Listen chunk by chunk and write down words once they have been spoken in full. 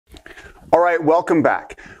All right, welcome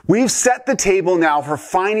back. We've set the table now for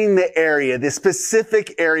finding the area, the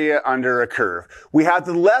specific area under a curve. We have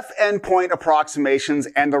the left endpoint approximations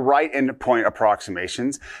and the right endpoint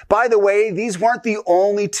approximations. By the way, these weren't the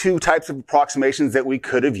only two types of approximations that we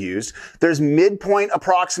could have used. There's midpoint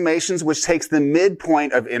approximations, which takes the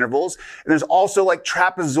midpoint of intervals, and there's also like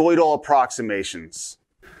trapezoidal approximations.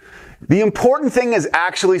 The important thing is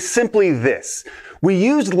actually simply this. We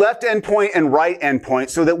used left endpoint and right endpoint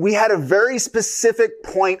so that we had a very specific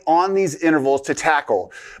point on these intervals to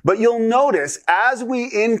tackle. But you'll notice as we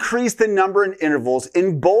increase the number of intervals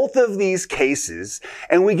in both of these cases,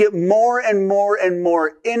 and we get more and more and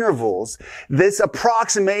more intervals, this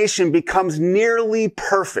approximation becomes nearly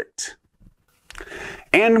perfect.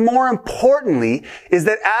 And more importantly is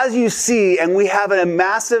that as you see, and we have a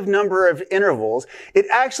massive number of intervals, it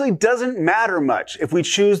actually doesn't matter much if we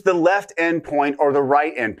choose the left endpoint or the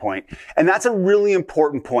right endpoint. And that's a really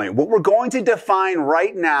important point. What we're going to define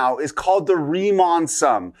right now is called the Riemann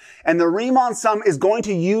sum. And the Riemann sum is going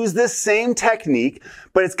to use this same technique,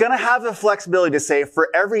 but it's going to have the flexibility to say for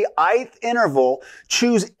every ith interval,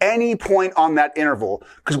 choose any point on that interval.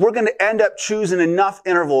 Because we're going to end up choosing enough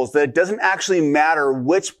intervals that it doesn't actually matter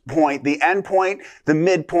which point, the end point, the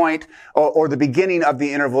midpoint, or the beginning of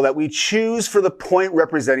the interval that we choose for the point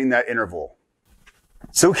representing that interval.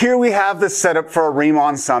 So here we have the setup for a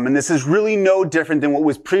Riemann sum, and this is really no different than what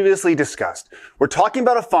was previously discussed. We're talking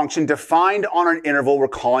about a function defined on an interval we're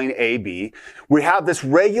calling AB. We have this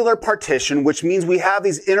regular partition, which means we have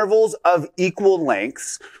these intervals of equal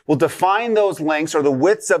lengths. We'll define those lengths or the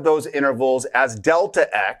widths of those intervals as delta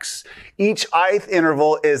x. Each ith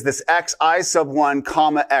interval is this xi sub 1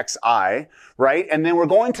 comma xi, right? And then we're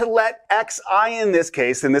going to let xi in this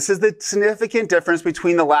case, and this is the significant difference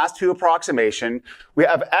between the last two approximations. We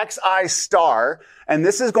have xi star, and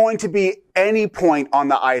this is going to be any point on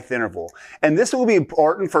the ith interval. And this will be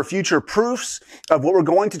important for future proofs of what we're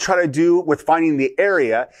going to try to do with finding the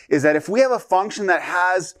area, is that if we have a function that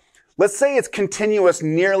has, let's say it's continuous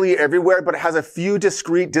nearly everywhere, but it has a few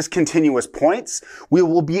discrete discontinuous points, we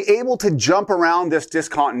will be able to jump around this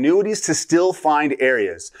discontinuities to still find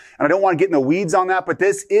areas. And I don't want to get in the weeds on that, but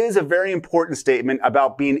this is a very important statement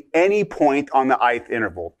about being any point on the ith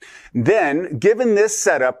interval. Then, given this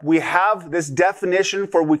setup, we have this definition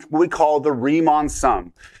for what we call the Riemann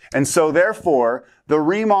sum. And so therefore, the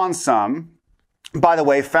Riemann sum, by the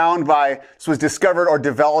way, this was discovered or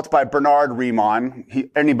developed by Bernard Riemann.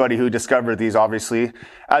 Anybody who discovered these, obviously,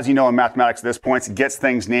 as you know in mathematics at this point, gets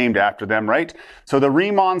things named after them, right? So the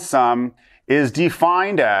Riemann sum is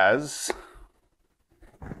defined as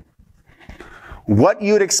what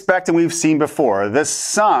you'd expect and we've seen before. The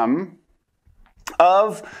sum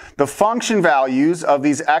of the function values of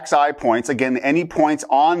these xi points, again, any points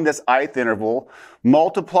on this ith interval,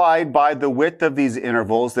 multiplied by the width of these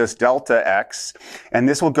intervals, this delta x, and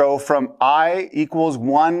this will go from I equals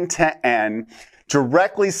 1 to n,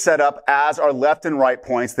 directly set up as our left and right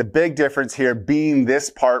points, the big difference here being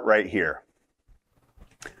this part right here.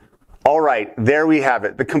 All right, there we have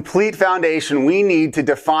it. The complete foundation we need to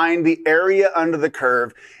define the area under the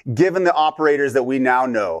curve given the operators that we now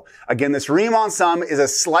know. Again, this Riemann sum is a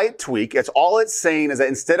slight tweak. All it's saying is that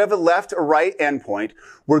instead of a left or right endpoint,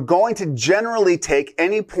 we're going to generally take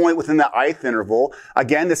any point within the ith interval.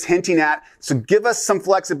 Again, this hinting at, so give us some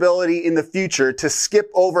flexibility in the future to skip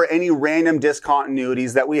over any random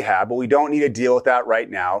discontinuities that we have, but we don't need to deal with that right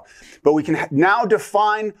now. But we can now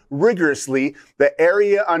define rigorously the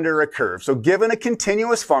area under a curve. So given a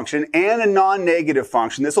continuous function and a non-negative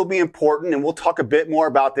function, this will be important, and we'll talk a bit more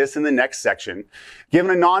about this in the next section.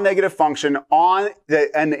 Given a non-negative function on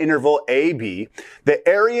an interval AB, the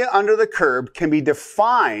area under the curve can be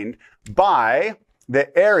defined by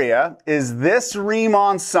the area is this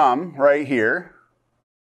Riemann sum right here.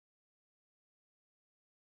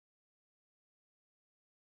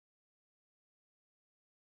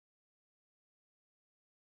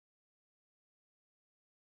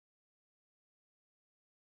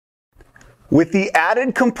 With the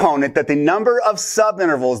added component that the number of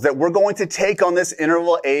subintervals that we're going to take on this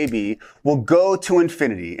interval AB will go to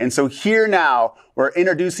infinity. And so here now, we're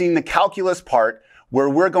introducing the calculus part where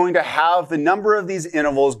we're going to have the number of these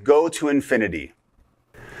intervals go to infinity.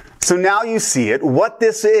 So now you see it. What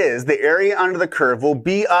this is, the area under the curve, will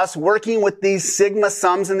be us working with these sigma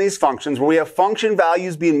sums in these functions where we have function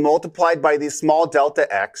values being multiplied by these small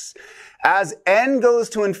delta x. As n goes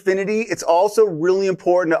to infinity, it's also really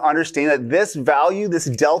important to understand that this value, this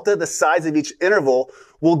delta, the size of each interval,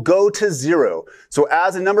 will go to 0. So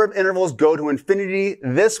as a number of intervals go to infinity,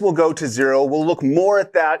 this will go to 0. We'll look more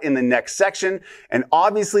at that in the next section. And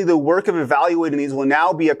obviously the work of evaluating these will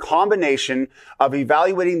now be a combination of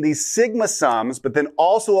evaluating these sigma sums, but then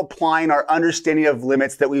also applying our understanding of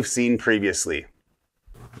limits that we've seen previously.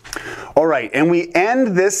 All right, and we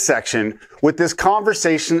end this section with this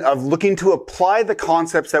conversation of looking to apply the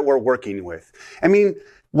concepts that we're working with. I mean,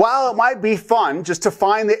 while it might be fun just to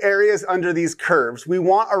find the areas under these curves, we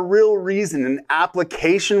want a real reason, an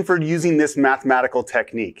application for using this mathematical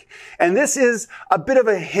technique. And this is a bit of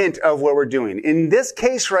a hint of what we're doing. In this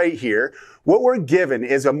case right here, what we're given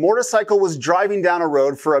is a motorcycle was driving down a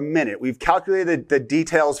road for a minute. We've calculated the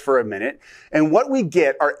details for a minute. And what we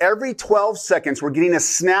get are every 12 seconds, we're getting a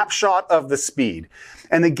snapshot of the speed.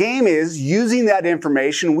 And the game is, using that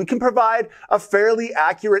information, we can provide a fairly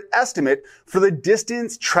accurate estimate for the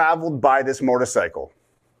distance traveled by this motorcycle.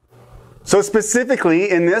 So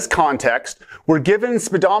specifically, in this context, we're given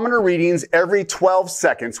speedometer readings every 12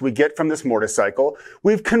 seconds we get from this motorcycle.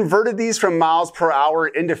 We've converted these from miles per hour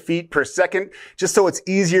into feet per second, just so it's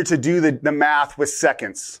easier to do the math with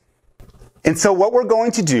seconds. And so what we're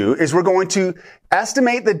going to do is we're going to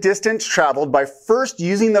estimate the distance traveled by first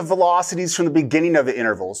using the velocities from the beginning of the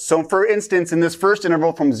intervals. So for instance, in this first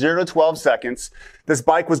interval from 0 to 12 seconds, this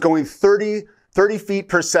bike was going 30 feet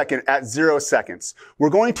per second at 0 seconds. We're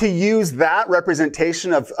going to use that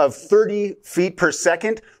representation of 30 feet per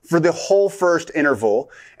second for the whole first interval,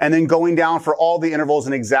 and then going down for all the intervals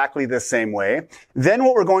in exactly the same way. Then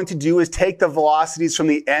what we're going to do is take the velocities from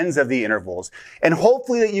the ends of the intervals. And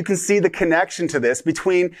hopefully that you can see the connection to this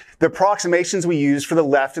between the approximations we use for the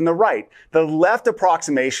left and the right. The left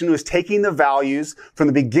approximation was taking the values from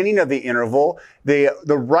the beginning of the interval. The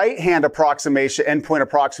right-hand approximation, endpoint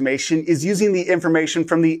approximation, is using the information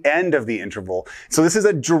from the end of the interval. So this is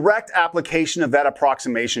a direct application of that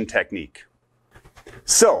approximation technique.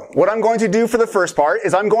 So what I'm going to do for the first part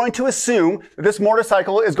is I'm going to assume that this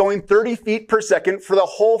motorcycle is going 30 feet per second for the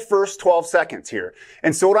whole first 12 seconds here.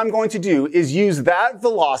 And so what I'm going to do is use that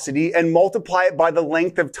velocity and multiply it by the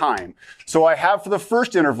length of time. So I have for the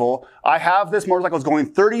first interval, I have this motorcycle is going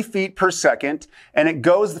 30 feet per second, and it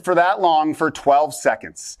goes for that long for 12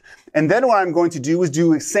 seconds. And then what I'm going to do is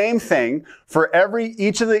do the same thing for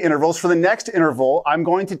each of the intervals. For the next interval, I'm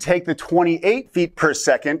going to take the 28 feet per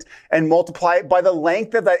second and multiply it by the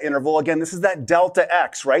length of that interval. Again, this is that delta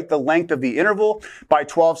x, right? The length of the interval by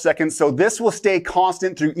 12 seconds. So this will stay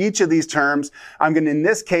constant through each of these terms. I'm going to, in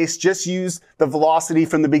this case, just use the velocity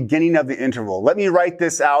from the beginning of the interval. Let me write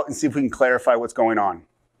this out and see if we can clarify what's going on.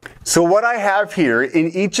 So what I have here in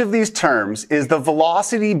each of these terms is the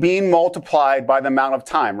velocity being multiplied by the amount of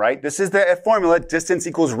time, right? This is the formula, distance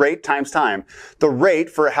equals rate times time. The rate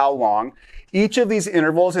for how long. Each of these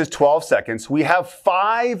intervals is 12 seconds. We have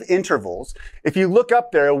 5 intervals. If you look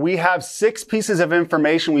up there, we have 6 pieces of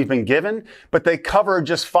information we've been given, but they cover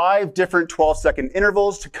just 5 different 12-second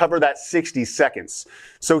intervals to cover that 60 seconds.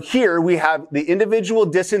 So here we have the individual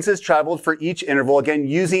distances traveled for each interval, again,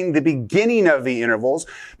 using the beginning of the intervals.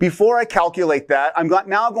 Before I calculate that, I'm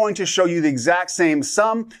now going to show you the exact same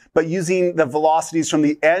sum, but using the velocities from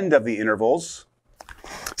the end of the intervals.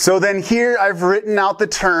 So then here I've written out the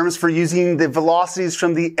terms for using the velocities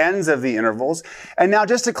from the ends of the intervals. And now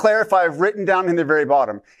just to clarify, I've written down in the very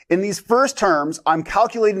bottom. In these first terms, I'm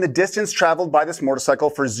calculating the distance traveled by this motorcycle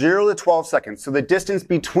for 0 to 12 seconds. So the distance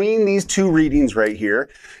between these two readings right here.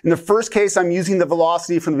 In the first case, I'm using the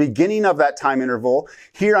velocity from the beginning of that time interval.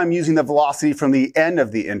 Here I'm using the velocity from the end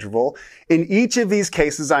of the interval. In each of these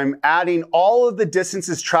cases, I'm adding all of the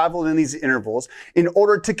distances traveled in these intervals in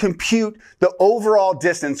order to compute the overall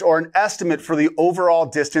distance, or an estimate for the overall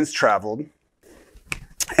distance traveled.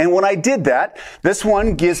 And when I did that, this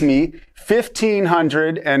one gives me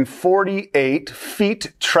 1,548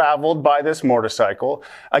 feet traveled by this motorcycle.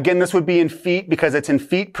 Again, this would be in feet because it's in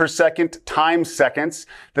feet per second times seconds.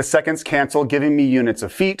 The seconds cancel, giving me units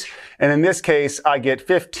of feet. And in this case, I get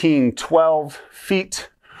 1,512 feet,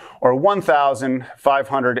 or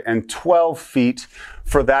 1,512 feet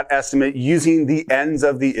for that estimate using the ends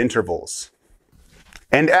of the intervals.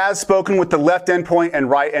 And as spoken with the left endpoint and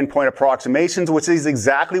right endpoint approximations, which is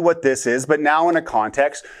exactly what this is, but now in a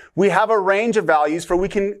context, we have a range of values for we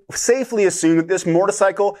can safely assume that this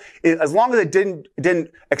motorcycle, as long as it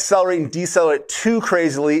didn't accelerate and decelerate too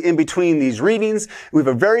crazily in between these readings, we have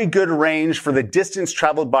a very good range for the distance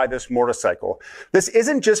traveled by this motorcycle. This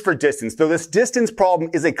isn't just for distance, though this distance problem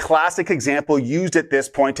is a classic example used at this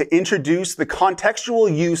point to introduce the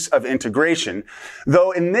contextual use of integration.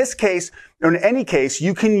 Though in this case, or in any case,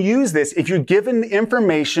 you can use this if you're given the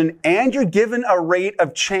information and you're given a rate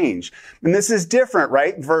of change. And this is different,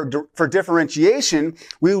 right? For differentiation,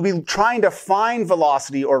 we will be trying to find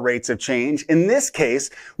velocity or rates of change. In this case,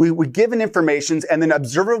 we given information and then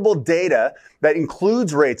observable data that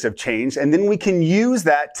includes rates of change, and then we can use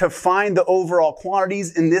that to find the overall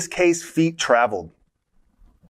quantities, in this case, feet traveled.